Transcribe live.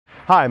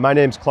Hi, my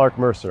name's Clark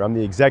Mercer. I'm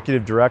the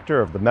Executive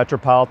Director of the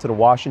Metropolitan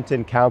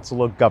Washington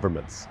Council of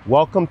Governments.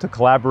 Welcome to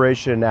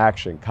Collaboration in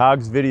Action,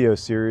 COG's video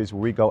series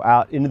where we go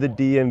out into the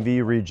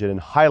DMV region and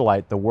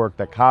highlight the work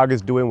that COG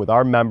is doing with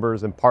our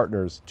members and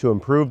partners to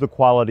improve the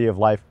quality of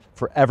life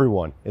for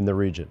everyone in the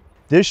region.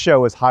 This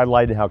show is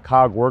highlighting how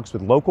COG works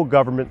with local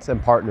governments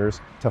and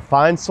partners to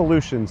find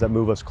solutions that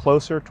move us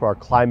closer to our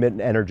climate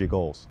and energy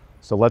goals.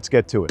 So let's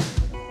get to it.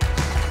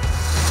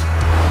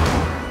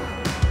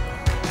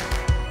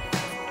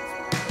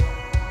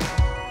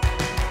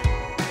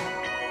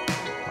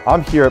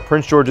 I'm here at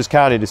Prince George's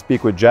County to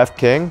speak with Jeff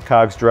King,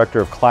 COG's Director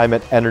of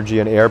Climate, Energy,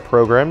 and Air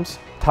Programs,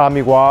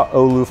 Tomiwa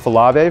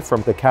Olufolabi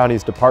from the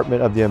county's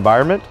Department of the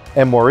Environment,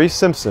 and Maurice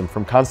Simpson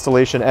from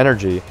Constellation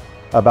Energy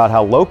about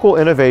how local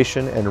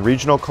innovation and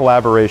regional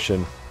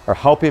collaboration are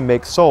helping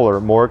make solar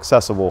more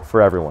accessible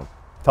for everyone.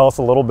 Tell us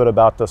a little bit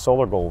about the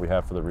solar goal we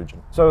have for the region.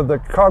 So the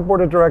COG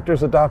Board of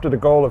Directors adopted a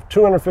goal of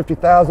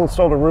 250,000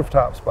 solar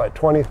rooftops by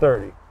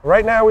 2030.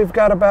 Right now we've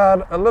got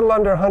about a little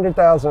under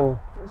 100,000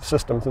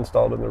 systems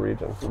installed in the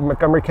region.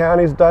 Montgomery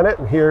County's done it,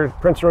 and here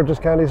Prince George's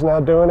County's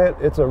now doing it.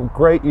 It's a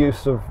great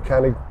use of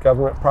county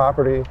government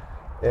property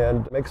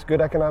and makes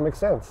good economic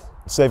sense.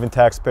 Saving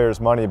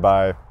taxpayers money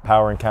by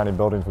powering county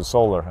buildings with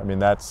solar. I mean,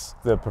 that's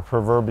the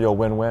proverbial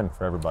win-win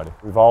for everybody.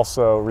 We've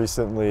also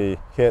recently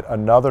hit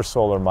another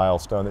solar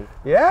milestone.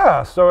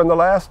 Yeah, so in the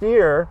last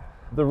year,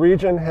 the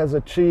region has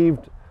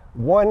achieved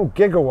 1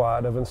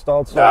 gigawatt of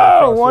installed solar.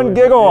 Oh, 1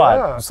 gigawatt!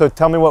 Yeah. So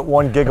tell me what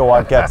 1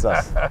 gigawatt gets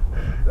us.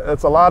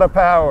 It's a lot of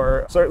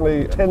power,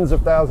 certainly tens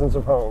of thousands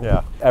of homes.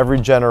 Yeah, every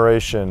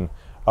generation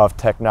of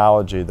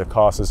technology, the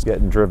cost is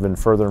getting driven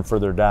further and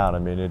further down. I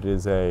mean, it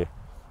is a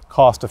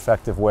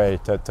cost-effective way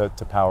to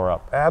power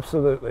up.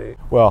 Absolutely.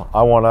 Well,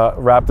 I want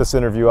to wrap this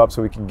interview up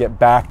so we can get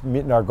back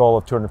meeting our goal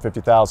of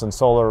 250,000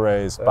 solar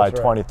arrays by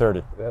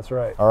 2030. That's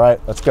right. All right,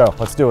 let's go.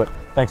 Let's do it.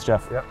 Thanks,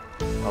 Jeff. Yep.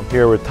 I'm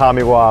here with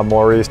Tomiwa,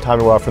 Maurice.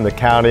 Tomiwa from the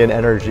County and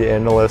Energy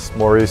Analyst,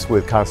 Maurice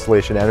with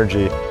Constellation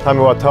Energy.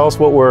 Tomiwa, tell us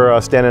what we're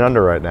standing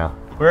under right now.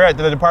 We're at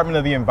the Department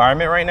of the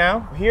Environment right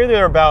now. Here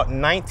there are about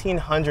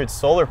 1,900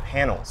 solar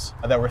panels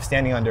that we're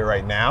standing under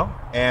right now,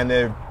 and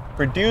they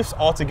produce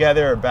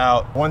altogether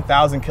about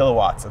 1,000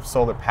 kilowatts of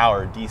solar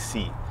power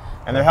DC,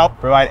 and they help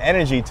provide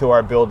energy to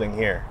our building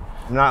here.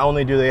 Not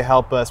only do they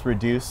help us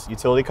reduce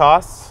utility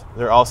costs,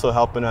 they're also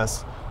helping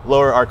us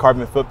lower our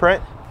carbon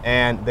footprint,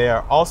 and they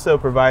are also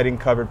providing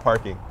covered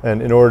parking.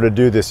 And in order to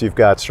do this, you've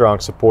got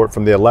strong support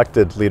from the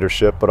elected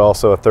leadership, but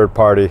also a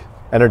third-party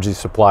energy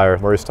supplier.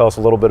 Maurice, tell us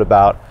a little bit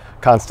about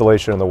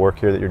Constellation and the work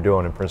here that you're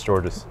doing in Prince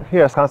George's.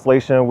 Yes,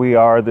 Constellation, we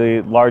are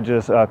the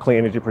largest clean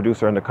energy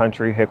producer in the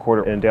country,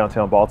 headquartered in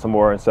downtown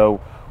Baltimore. And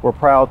so we're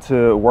proud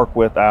to work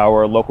with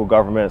our local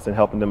governments and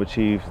helping them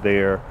achieve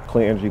their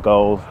clean energy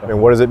goals.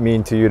 And what does it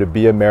mean to you to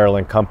be a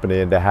Maryland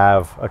company and to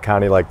have a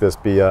county like this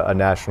be a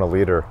national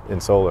leader in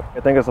solar?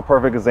 I think it's a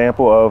perfect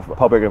example of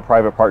public and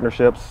private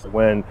partnerships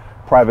when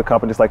private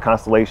companies like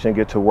Constellation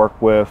get to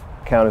work with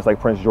counties like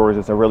Prince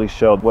George's and really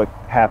show what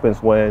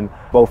happens when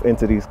both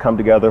entities come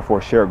together for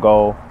a shared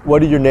goal. What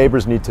do your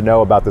neighbors need to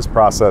know about this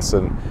process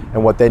and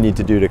what they need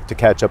to do to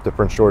catch up to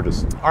Prince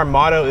George's? Our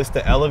motto is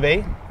to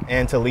elevate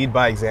and to lead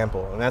by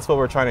example, and that's what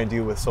we're trying to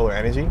do with solar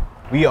energy.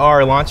 We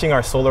are launching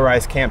our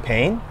Solarize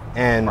campaign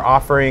and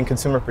offering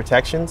consumer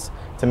protections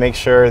to make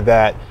sure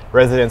that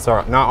residents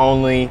are not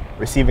only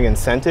receiving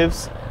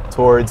incentives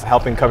towards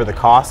helping cover the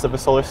cost of a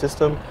solar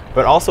system,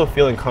 but also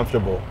feeling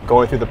comfortable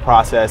going through the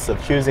process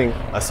of choosing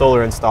a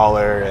solar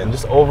installer and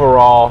just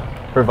overall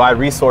provide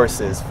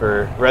resources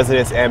for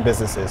residents and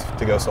businesses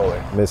to go solar.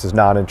 And this is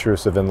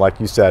non-intrusive, and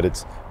like you said,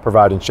 it's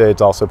providing shades,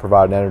 also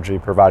providing energy,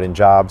 providing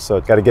jobs, so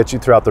it's got to get you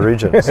throughout the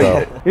region.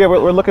 So. Yeah,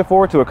 we're looking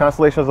forward to it.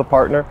 Constellation is a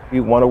partner.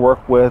 We want to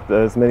work with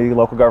as many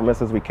local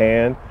governments as we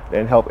can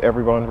and help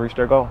everyone reach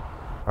their goal.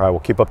 All right,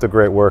 well, keep up the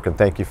great work, and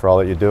thank you for all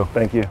that you do.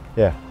 Thank you.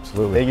 Yeah,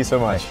 absolutely. Thank you so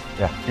much.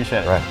 Yeah,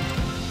 appreciate it.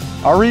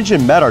 Right. Our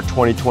region met our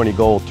 2020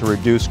 goal to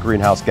reduce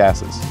greenhouse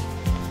gases.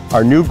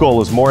 Our new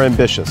goal is more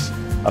ambitious,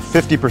 a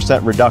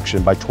 50%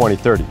 reduction by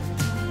 2030.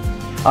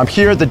 I'm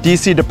here at the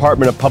DC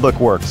Department of Public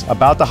Works,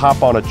 about to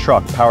hop on a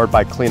truck powered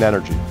by clean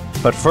energy.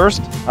 But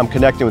first, I'm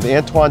connecting with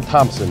Antoine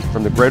Thompson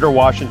from the Greater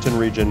Washington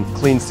Region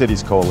Clean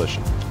Cities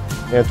Coalition.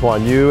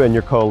 Antoine, you and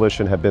your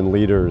coalition have been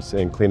leaders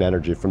in clean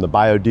energy, from the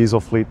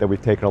biodiesel fleet that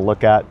we've taken a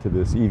look at to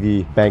this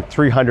EV bank,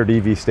 300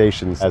 EV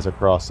stations as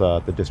across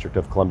the District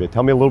of Columbia.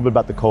 Tell me a little bit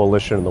about the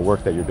coalition and the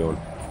work that you're doing.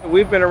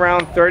 We've been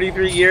around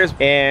 33 years,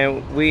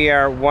 and we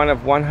are one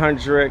of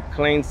 100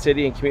 clean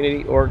city and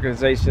community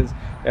organizations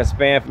that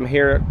span from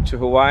here to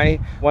Hawaii.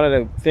 One of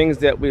the things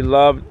that we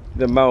love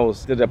the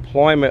most, the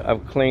deployment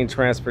of clean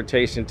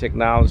transportation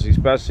technology,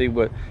 especially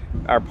with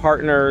our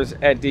partners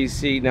at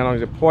DC, not only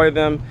deploy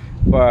them,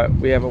 but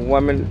we have a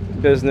woman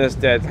business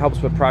that helps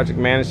with project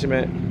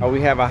management.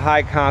 We have a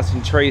high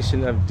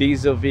concentration of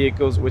diesel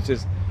vehicles, which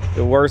is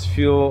the worst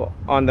fuel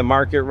on the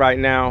market right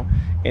now.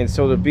 And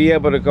so to be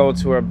able to go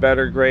to a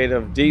better grade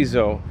of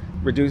diesel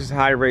reduces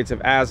high rates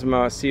of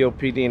asthma,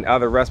 COPD, and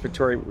other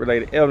respiratory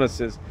related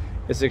illnesses.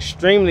 It's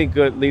extremely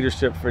good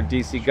leadership for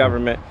DC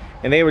government,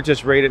 and they were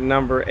just rated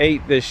number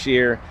 8 this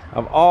year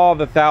of all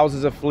the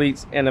thousands of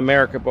fleets in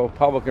America, both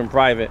public and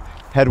private.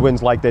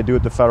 Headwinds like they do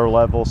at the federal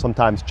level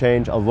sometimes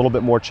change, a little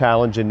bit more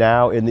challenging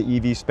now in the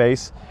EV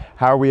space.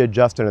 How are we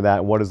adjusting to that,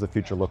 and what does the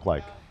future look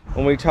like?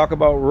 When we talk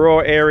about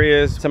rural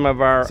areas, some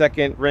of our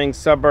second ring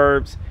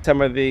suburbs,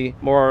 some of the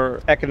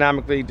more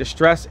economically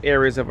distressed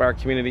areas of our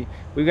community,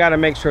 we've got to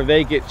make sure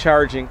they get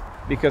charging,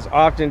 because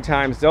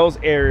oftentimes those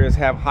areas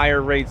have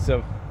higher rates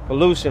of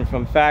pollution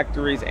from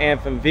factories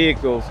and from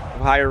vehicles,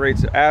 higher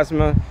rates of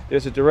asthma.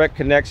 There's a direct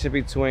connection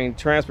between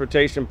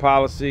transportation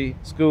policy,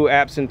 school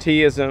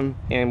absenteeism,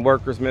 and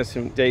workers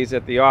missing days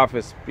at the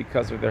office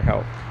because of their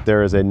health.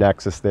 There is a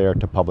nexus there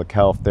to public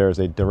health. There is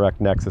a direct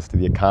nexus to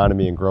the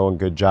economy and growing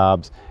good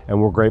jobs.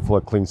 And we're grateful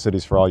at Clean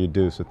Cities for all you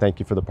do. So thank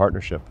you for the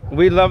partnership.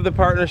 We love the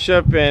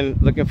partnership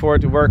and looking forward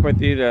to working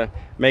with you to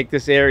make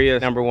this area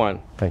number 1.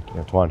 Thank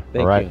you, Antoine. Thank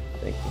all right. you.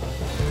 Thank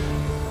you.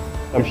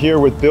 I'm here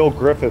with Bill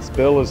Griffiths.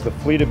 Bill is the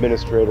fleet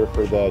administrator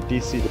for the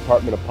DC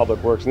Department of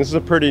Public Works. And this is a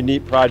pretty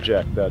neat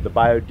project, the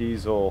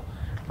biodiesel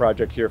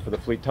project here for the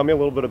fleet. Tell me a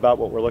little bit about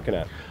what we're looking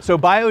at. So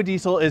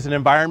biodiesel is an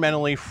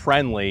environmentally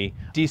friendly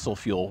diesel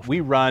fuel.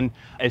 We run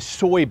a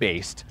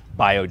soy-based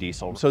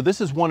biodiesel. So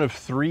this is one of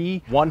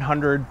 3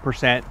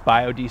 100%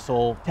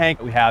 biodiesel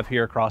tanks we have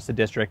here across the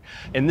district.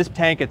 In this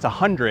tank, it's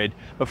 100,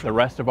 but for the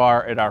rest of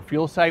our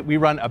fuel site, we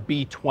run a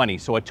B20,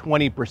 so a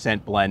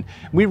 20% blend.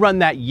 We run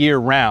that year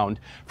round.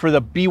 For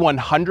the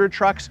B100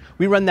 trucks,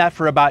 we run that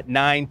for about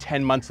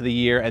 9-10 months of the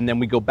year, and then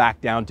we go back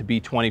down to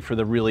B20 for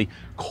the really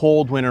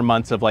cold winter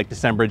months of like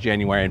December,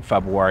 January, and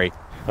February.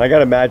 And I got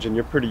to imagine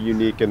you're pretty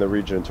unique in the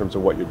region in terms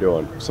of what you're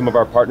doing. Some of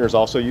our partners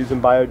also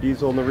using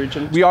biodiesel in the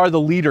region? We are the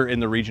leader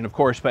in the region, of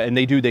course, but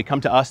they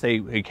come to us,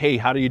 they like, hey,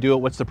 how do you do it?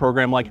 What's the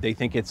program like? They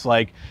think it's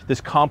like this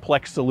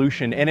complex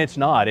solution, and it's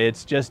not.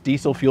 It's just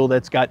diesel fuel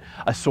that's got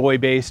a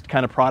soy-based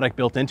kind of product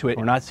built into it.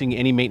 We're not seeing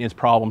any maintenance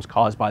problems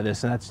caused by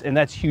this, and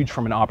that's huge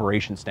from an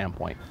operation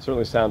standpoint.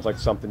 Certainly sounds like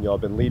something y'all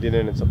have been leading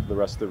in and something the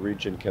rest of the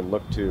region can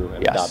look to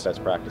and adopt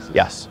best practices.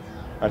 Yes.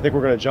 I think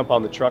we're going to jump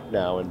on the truck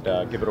now and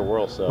give it a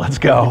whirl. So let's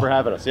go. Thank you for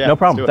having us. Yeah, no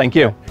problem. Thank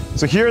you.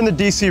 So here in the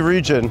DC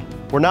region,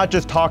 we're not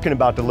just talking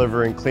about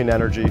delivering clean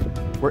energy,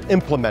 we're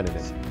implementing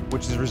it,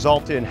 which has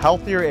resulted in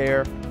healthier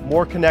air,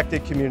 more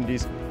connected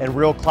communities, and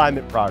real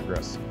climate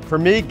progress. For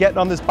me, getting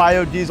on this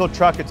biodiesel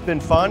truck, it's been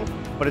fun,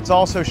 but it's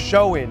also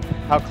showing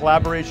how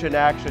collaboration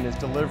action is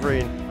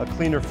delivering a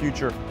cleaner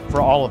future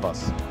for all of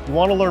us. If you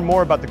want to learn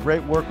more about the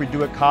great work we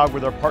do at COG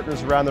with our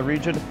partners around the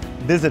region,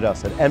 visit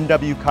us at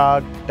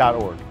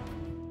mwcog.org.